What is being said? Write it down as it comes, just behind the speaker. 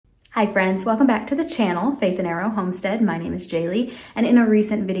Hi friends, welcome back to the channel, Faith and Arrow Homestead. My name is Jaylee, and in a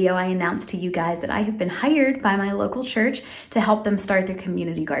recent video I announced to you guys that I have been hired by my local church to help them start their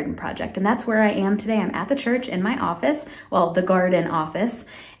community garden project. And that's where I am today. I'm at the church in my office, well, the garden office,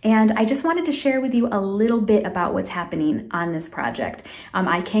 and I just wanted to share with you a little bit about what's happening on this project.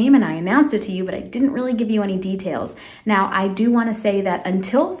 I came and I announced it to you, but I didn't really give you any details. Now, I do want to say that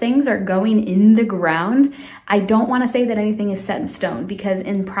until things are going in the ground, I don't want to say that anything is set in stone, because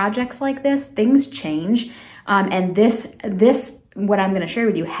in projects like this, things change. And this what I'm going to share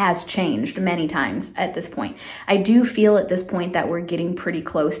with you has changed many times at this point. I do feel at this point that we're getting pretty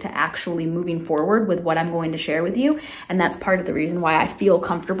close to actually moving forward with what I'm going to share with you. And that's part of the reason why I feel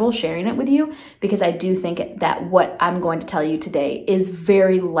comfortable sharing it with you, because I do think that what I'm going to tell you today is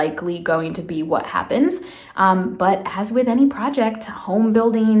very likely going to be what happens. But as with any project, home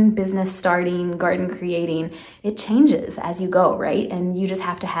building, business starting, garden creating, it changes as you go, right? And you just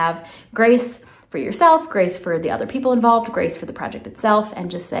have to have grace for yourself, grace for the other people involved, grace for the project itself, and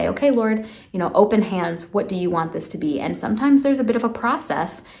just say, okay, Lord, open hands, what do you want this to be? And sometimes there's a bit of a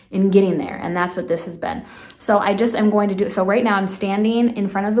process in getting there, and that's what this has been. So I just am going to do, so right now I'm standing in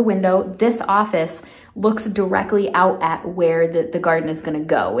front of the window. This office looks directly out at where the garden is gonna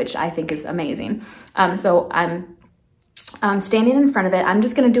go, which I think is amazing. So I'm standing in front of it. I'm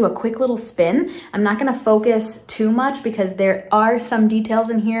just gonna do a quick little spin. I'm not gonna focus too much because there are some details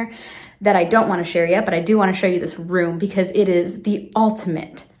in here that I don't want to share yet, but I do want to show you this room because it is the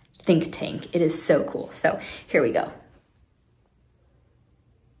ultimate think tank. It is so cool. So here we go.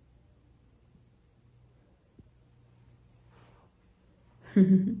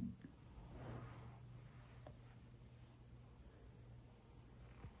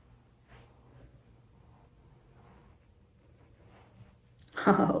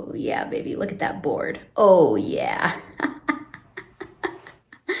 Oh yeah, baby, look at that board. Oh yeah.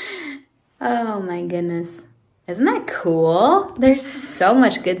 Oh my goodness. Isn't that cool? There's so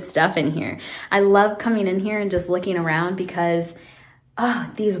much good stuff in here. I love coming in here and just looking around because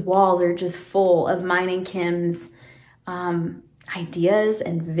these walls are just full of mine and Kim's ideas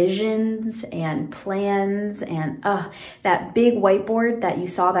and visions and plans, and that big whiteboard that you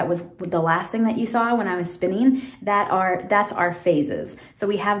saw, that was the last thing that you saw when I was spinning, that's our phases. So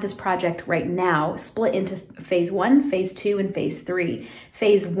we have this project right now split into phase 1, phase 2, and phase 3.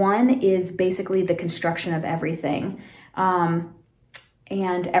 Phase 1 is basically the construction of everything.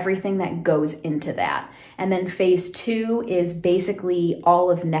 And everything that goes into that. And then phase 2 is basically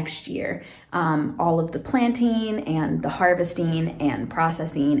all of next year. All of the planting and the harvesting and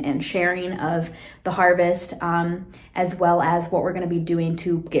processing and sharing of the harvest, as well as what we're gonna be doing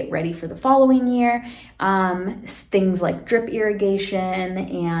to get ready for the following year. Things like drip irrigation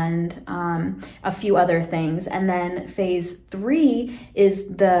and a few other things. And then phase 3 is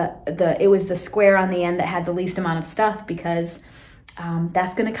it was the square on the end that had the least amount of stuff, because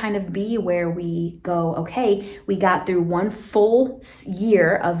that's going to kind of be where we go, okay, we got through one full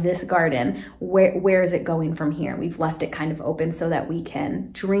year of this garden. Where is it going from here? We've left it kind of open so that we can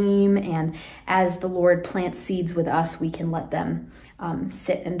dream, and as the Lord plants seeds with us, we can let them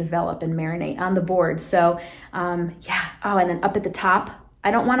sit and develop and marinate on the board. So yeah. Oh, and then up at the top, I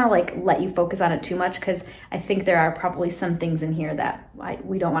don't want to let you focus on it too much, because I think there are probably some things in here that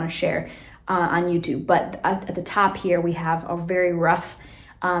we don't want to share on YouTube. But at the top here, we have a very rough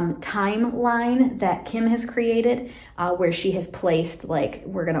timeline that Kim has created, where she has placed,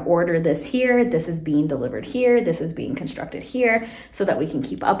 we're going to order this here, this is being delivered here, this is being constructed here, so that we can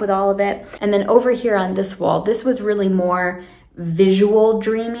keep up with all of it. And then over here on this wall, this was really more visual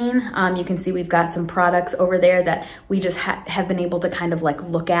dreaming. You can see we've got some products over there that we just have been able to kind of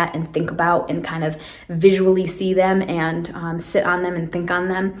look at and think about and kind of visually see them and sit on them and think on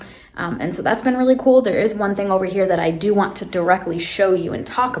them. And so that's been really cool. There is one thing over here that I do want to directly show you and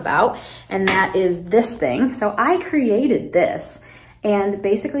talk about, and that is this thing. So I created this, and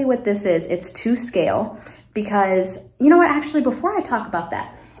basically what this is, it's to scale, because you know what, actually, before I talk about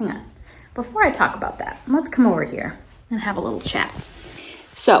that, hang on. Before I talk about that, let's come over here and have a little chat.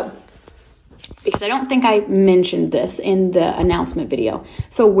 So, because I don't think I mentioned this in the announcement video.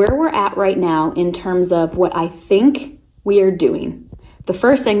 So where we're at right now in terms of what I think we are doing, the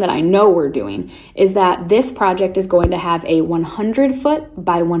first thing that I know we're doing is that this project is going to have a 100-foot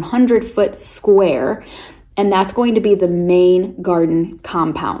by 100-foot square, and that's going to be the main garden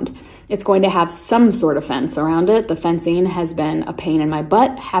compound. It's going to have some sort of fence around it. The fencing has been a pain in my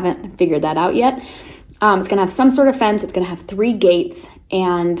butt. Haven't figured that out yet. It's gonna have some sort of fence. It's gonna have 3 gates,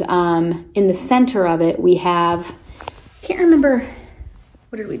 and in the center of it, we have, can't remember,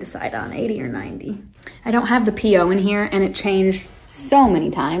 what did we decide on, 80 or 90? I don't have the PO in here, and it changed so many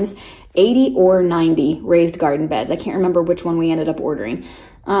times, 80 or 90 raised garden beds. I can't remember which one we ended up ordering.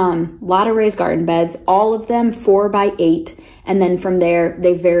 A lot of raised garden beds, all of them 4x8. And then from there,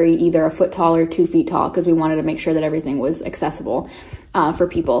 they vary either a foot tall or 2 feet tall because we wanted to make sure that everything was accessible for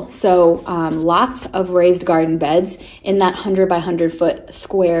people. So lots of raised garden beds in that 100 by 100 foot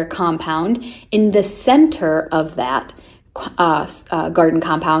square compound. In the center of that garden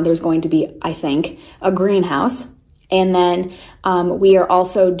compound, there's going to be, I think, a greenhouse. And then we are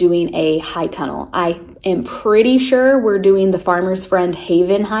also doing a high tunnel. I am pretty sure we're doing the Farmer's Friend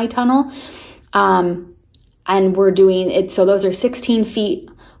Haven high tunnel. And we're doing it, so those are 16 feet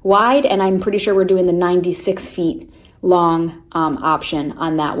wide, and I'm pretty sure we're doing the 96 feet long option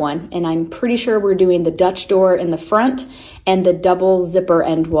on that one. And I'm pretty sure we're doing the Dutch door in the front and the double zipper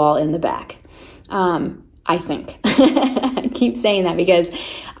end wall in the back. I think. I keep saying that because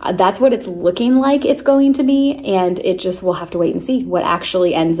that's what it's looking like it's going to be, and it just, we'll have to wait and see what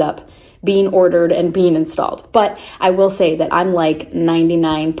actually ends up being ordered and being installed. But I will say that I'm like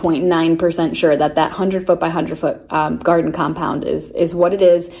 99.9% sure that that 100 foot by 100 foot garden compound is what it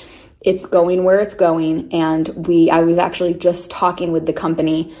is. It's going where it's going. And I was actually just talking with the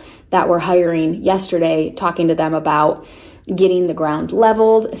company that we're hiring yesterday, talking to them about getting the ground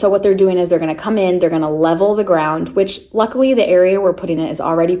leveled. So what they're doing is they're going to come in, they're going to level the ground, which luckily the area we're putting it is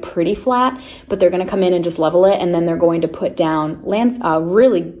already pretty flat, but they're going to come in and just level it. And then they're going to put down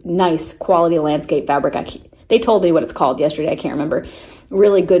really nice quality landscape fabric. They told me what it's called yesterday. I can't remember.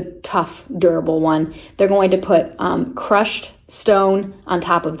 Really good, tough, durable one. They're going to put crushed stone on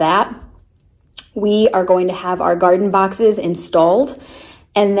top of that. We are going to have our garden boxes installed.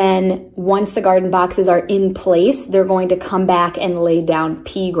 And then once the garden boxes are in place, they're going to come back and lay down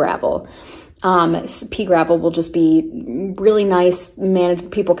pea gravel. Pea gravel will just be really nice,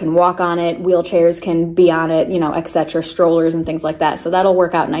 managed. People can walk on it, wheelchairs can be on it, etc., strollers and things like that. So that'll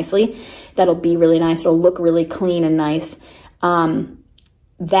work out nicely. That'll be really nice. It'll look really clean and nice.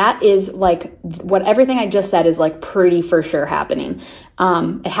 That is like what everything I just said is like pretty for sure happening.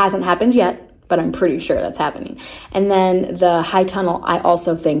 It hasn't happened yet, but I'm pretty sure that's happening. And then the high tunnel, I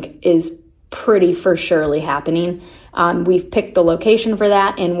also think is pretty for surely happening. We've picked the location for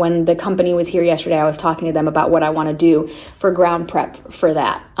that. And when the company was here yesterday, I was talking to them about what I want to do for ground prep for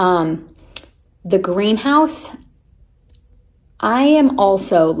that. The greenhouse, I am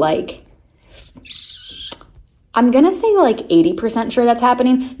also like, I'm going to say like 80% sure that's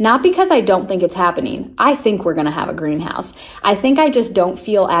happening, not because I don't think it's happening. I think we're going to have a greenhouse. I think I just don't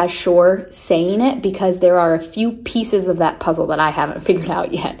feel as sure saying it because there are a few pieces of that puzzle that I haven't figured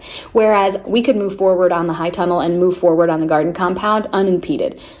out yet. Whereas we could move forward on the high tunnel and move forward on the garden compound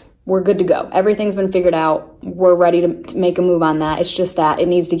unimpeded. We're good to go. Everything's been figured out. We're ready to make a move on that. It's just that it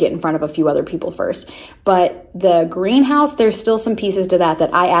needs to get in front of a few other people first. But the greenhouse, there's still some pieces to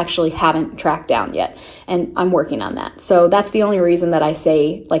that I actually haven't tracked down yet. And I'm working on that. So that's the only reason that I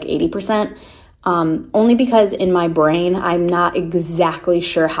say like 80%. Only because in my brain, I'm not exactly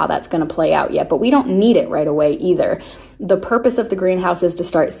sure how that's going to play out yet. But we don't need it right away either. The purpose of the greenhouse is to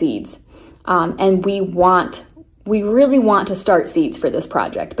start seeds. And we really want to start seeds for this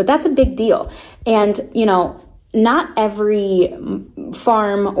project, but that's a big deal. And, not every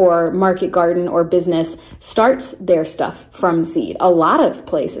farm or market garden or business starts their stuff from seed. A lot of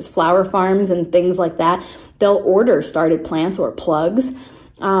places, flower farms and things like that, they'll order started plants or plugs.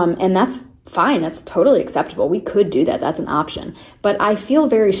 And that's fine. That's totally acceptable. We could do that. That's an option. But I feel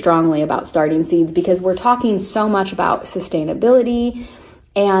very strongly about starting seeds because we're talking so much about sustainability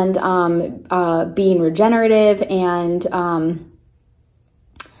and being regenerative. And I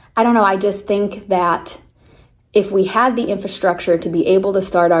don't know, I just think that if we had the infrastructure to be able to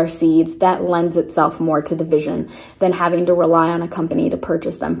start our seeds, that lends itself more to the vision than having to rely on a company to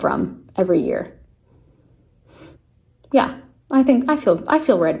purchase them from every year. Yeah, I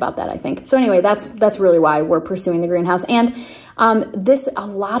feel right about that, I think. So anyway, that's really why we're pursuing the greenhouse. And a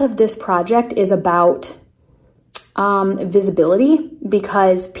lot of this project is about visibility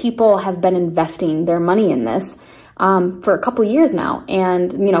because people have been investing their money in this for a couple years now.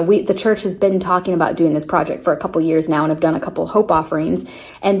 And, the church has been talking about doing this project for a couple years now and have done a couple hope offerings,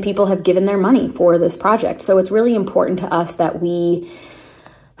 and people have given their money for this project. So it's really important to us that we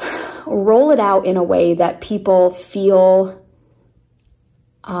roll it out in a way that people feel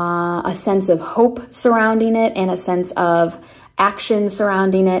a sense of hope surrounding it and a sense of action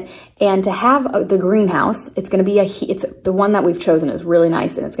surrounding it. And to have the greenhouse, it's going to be it's the one that we've chosen is really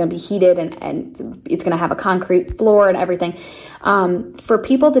nice, and it's going to be heated and it's going to have a concrete floor and everything. For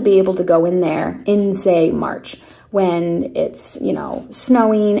people to be able to go in there in, say, March, when it's,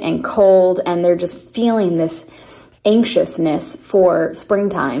 snowing and cold, and they're just feeling this anxiousness for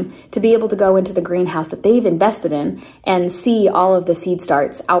springtime to be able to go into the greenhouse that they've invested in and see all of the seed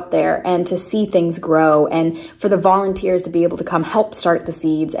starts out there and to see things grow, and for the volunteers to be able to come help start the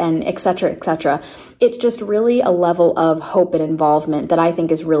seeds, and et cetera, et cetera. It's just really a level of hope and involvement that I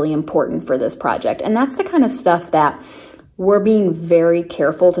think is really important for this project. And that's the kind of stuff that we're being very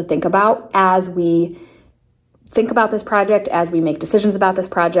careful to think about as we think about this project, as we make decisions about this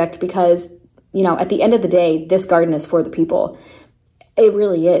project, because you know, at the end of the day, this garden is for the people. It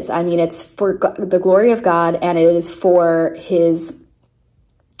really is. I mean, it's for the glory of God, and it is for his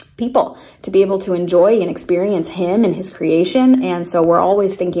people to be able to enjoy and experience him and his creation. And so we're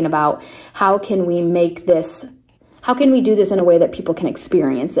always thinking about how can we do this in a way that people can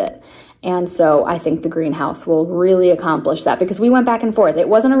experience it. And so I think the greenhouse will really accomplish that, because we went back and forth. It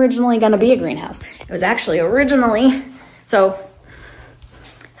wasn't originally going to be a greenhouse. It was actually originally, so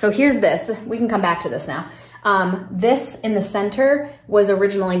here's this. We can come back to this now. This in the center was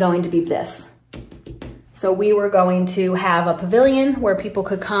originally going to be this. So we were going to have a pavilion where people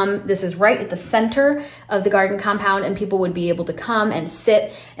could come. This is right at the center of the garden compound, and people would be able to come and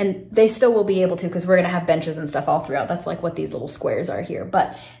sit, and they still will be able to, because we're gonna have benches and stuff all throughout. That's like what these little squares are here.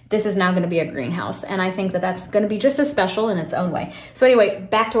 But this is now gonna be a greenhouse, and I think that that's gonna be just as special in it's own way. So anyway,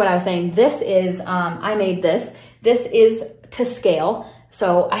 back to what I was saying. This is, I made this. This is to scale.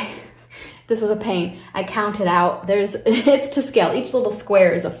 So this was a pain. I counted out, it's to scale. Each little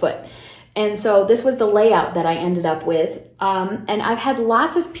square is a foot. And so this was the layout that I ended up with. And I've had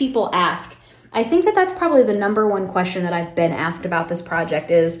lots of people ask, I think that that's probably the #1 question that I've been asked about this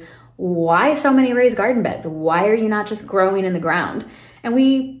project is, why so many raised garden beds? Why are you not just growing in the ground? And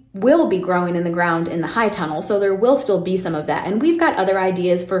we will be growing in the ground in the high tunnel, so there will still be some of that. And we've got other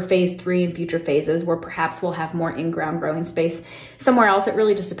ideas for phase 3 and future phases where perhaps we'll have more in-ground growing space somewhere else. It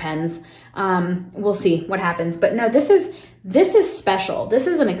really just depends. We'll see what happens. But no, this is special. This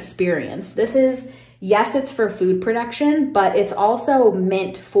is an experience. This is, yes, it's for food production, but it's also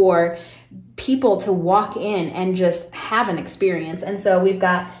meant for people to walk in and just have an experience. And so we've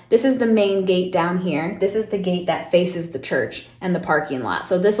got, this is the main gate down here. This is the gate that faces the church and the parking lot.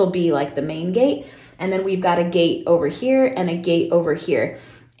 So this will be like the main gate. And then we've got a gate over here and a gate over here.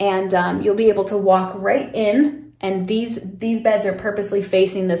 And you'll be able to walk right in. And these beds are purposely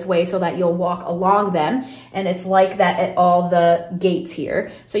facing this way so that you'll walk along them. And it's like that at all the gates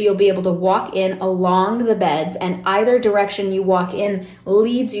here. So you'll be able to walk in along the beds, and either direction you walk in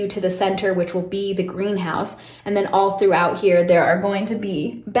leads you to the center, which will be the greenhouse. And then all throughout here, there are going to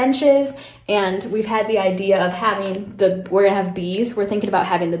be benches. And we've had the idea of having we're gonna have bees. We're thinking about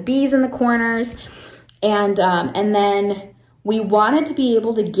having the bees in the corners. And then we wanted to be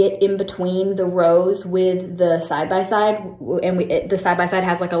able to get in between the rows with the side-by-side, and the side-by-side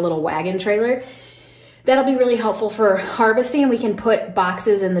has like a little wagon trailer. That'll be really helpful for harvesting. We can put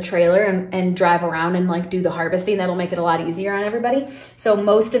boxes in the trailer and drive around and like do the harvesting. That'll make it a lot easier on everybody. So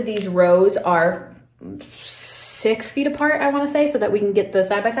most of these rows are 6 feet apart, I wanna say, so that we can get the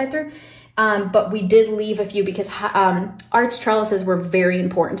side-by-side through. But we did leave a few because arch trellises were very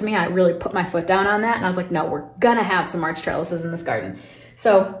important to me. I really put my foot down on that, and I was like, no, we're gonna have some arch trellises in this garden.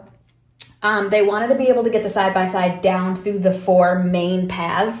 So they wanted to be able to get the side-by-side down through the 4 main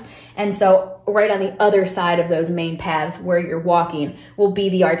paths. And so right on the other side of those main paths where you're walking will be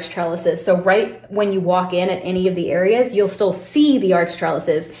the arch trellises. So right when you walk in at any of the areas, you'll still see the arch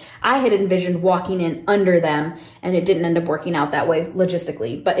trellises. I had envisioned walking in under them, and it didn't end up working out that way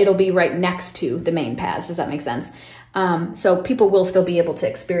logistically, but it'll be right next to the main paths. Does that make sense? So people will still be able to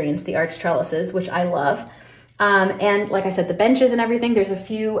experience the arch trellises, which I love. And like I said, the benches and everything, there's a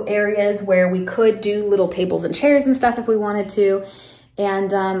few areas where we could do little tables and chairs and stuff if we wanted to.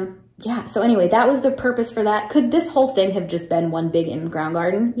 And yeah, so anyway, that was the purpose for that. Could this whole thing have just been one big in-ground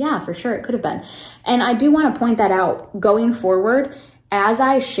garden? Yeah, for sure, it could have been. And I do want to point that out going forward. As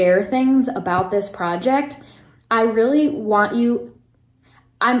I share things about this project, I really want you,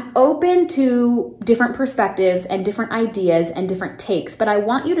 I'm open to different perspectives and different ideas and different takes, but I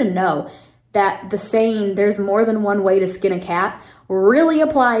want you to know that the saying, there's more than one way to skin a cat, really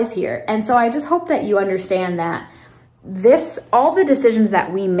applies here. And so I just hope that you understand that all the decisions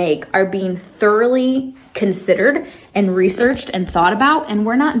that we make are being thoroughly considered and researched and thought about, and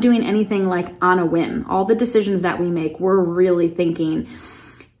we're not doing anything like on a whim. All the decisions that we make, we're really thinking,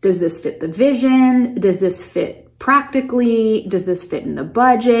 does this fit the vision? Does this fit practically? Does this fit in the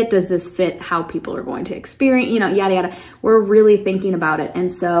budget? Does this fit how people are going to experience, you know, yada, yada. We're really thinking about it.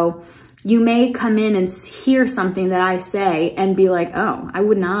 And so you may come in and hear something that I say and be like, oh, I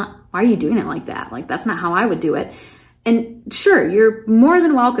would not, why are you doing it like that? Like, that's not how I would do it. And sure, you're more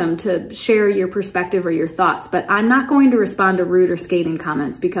than welcome to share your perspective or your thoughts, but I'm not going to respond to rude or scathing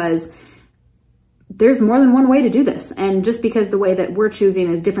comments because there's more than one way to do this. And just because the way that we're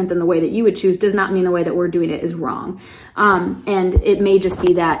choosing is different than the way that you would choose does not mean the way that we're doing it is wrong. And it may just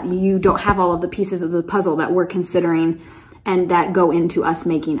be that you don't have all of the pieces of the puzzle that we're considering and that go into us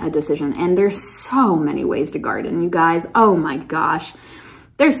making a decision. And there's so many ways to garden, you guys. Oh my gosh.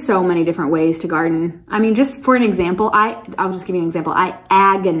 There's so many different ways to garden. I mean, just for an example, I'll just give you an example. I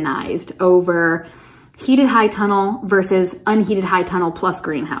agonized over heated high tunnel versus unheated high tunnel plus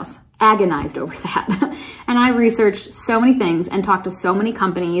greenhouse. Agonized over that. And I researched so many things and talked to so many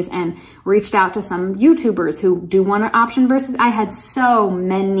companies and reached out to some YouTubers who do one option versus, I had so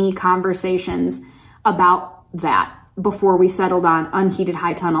many conversations about that before we settled on unheated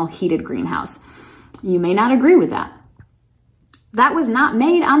high tunnel, heated greenhouse. You may not agree with that. That was not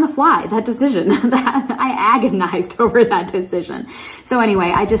made on the fly, that decision. I agonized over that decision. So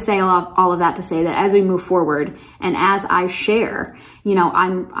anyway, I just say all of that to say that as we move forward and as I share, you know,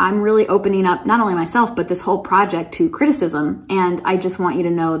 I'm really opening up not only myself, but this whole project to criticism. And I just want you to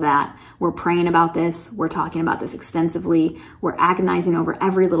know that we're praying about this. We're talking about this extensively. We're agonizing over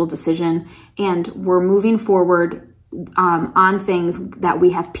every little decision, and we're moving forward on things that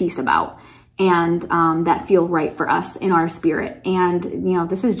we have peace about and that feel right for us in our spirit. And, you know,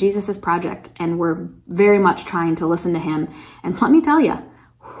 this is Jesus's project, and we're very much trying to listen to him. And let me tell you,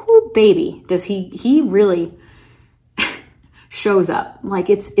 whoo, baby, does he really shows up. Like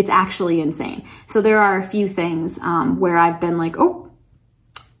it's actually insane. So there are a few things where I've been like, oh,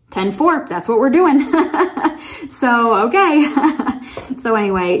 10-4, that's what we're doing. So, okay. So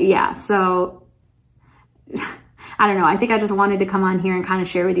anyway, yeah, so I don't know. I think I just wanted to come on here and kind of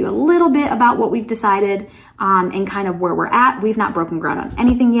share with you a little bit about what we've decided and kind of where we're at. We've not broken ground on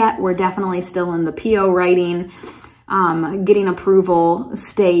anything yet. We're definitely still in the PO writing, getting approval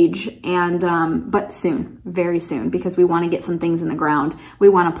stage, and but soon, very soon, because we want to get some things in the ground. We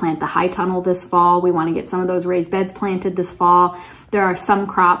want to plant the high tunnel this fall. We want to get some of those raised beds planted this fall. There are some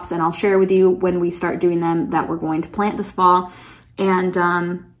crops, and I'll share with you when we start doing them, that we're going to plant this fall.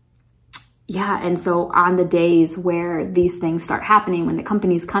 And yeah, and so on the days where these things start happening, when the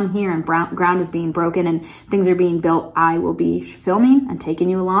companies come here and ground is being broken and things are being built, I will be filming and taking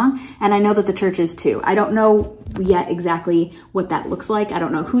you along. And I know that the church is too. I don't know yet exactly what that looks like. I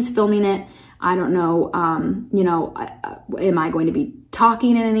don't know who's filming it. I don't know, you know, am I going to be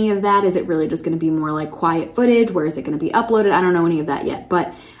talking in any of that? Is it really just going to be more like quiet footage? Where is it going to be uploaded? I don't know any of that yet,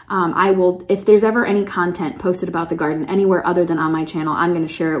 but I will, if there's ever any content posted about the garden anywhere other than on my channel, I'm going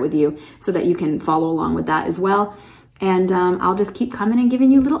to share it with you so that you can follow along with that as well. And I'll just keep coming and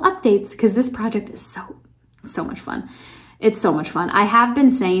giving you little updates, because this project is so much fun. It's so much fun. I have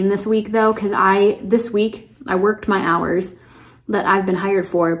been saying this week though, because this week I worked my hours that I've been hired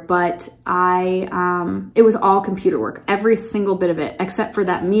for, but it was all computer work, every single bit of it, except for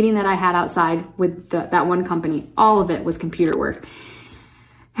that meeting that I had outside with that one company. All of it was computer work.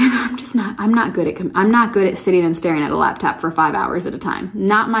 And I'm not good at sitting and staring at a laptop for 5 hours at a time.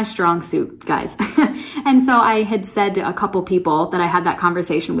 Not my strong suit, guys. And so I had said to a couple people that I had that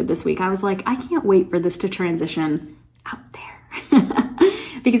conversation with this week, I was like, I can't wait for this to transition out there.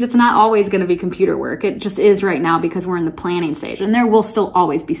 Because it's not always going to be computer work. It just is right now because we're in the planning stage. And there will still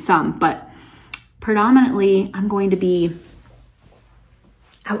always be some, but predominantly I'm going to be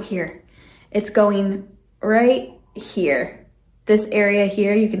out here. It's going right here. This area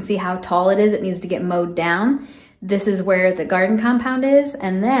here, you can see how tall it is. It needs to get mowed down. This is where the garden compound is.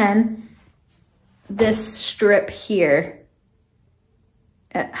 And then this strip here,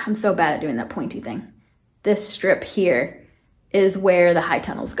 I'm so bad at doing that pointy thing. This strip here is where the high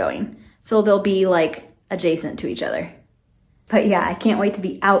tunnel's going. So they'll be like adjacent to each other. But yeah, I can't wait to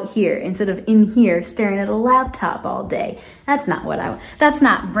be out here instead of in here staring at a laptop all day. That's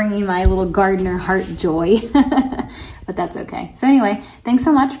not bringing my little gardener heart joy, but that's okay. So anyway, thanks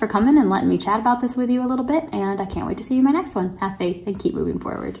so much for coming and letting me chat about this with you a little bit, and I can't wait to see you in my next one. Have faith and keep moving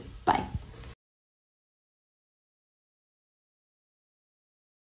forward. Bye.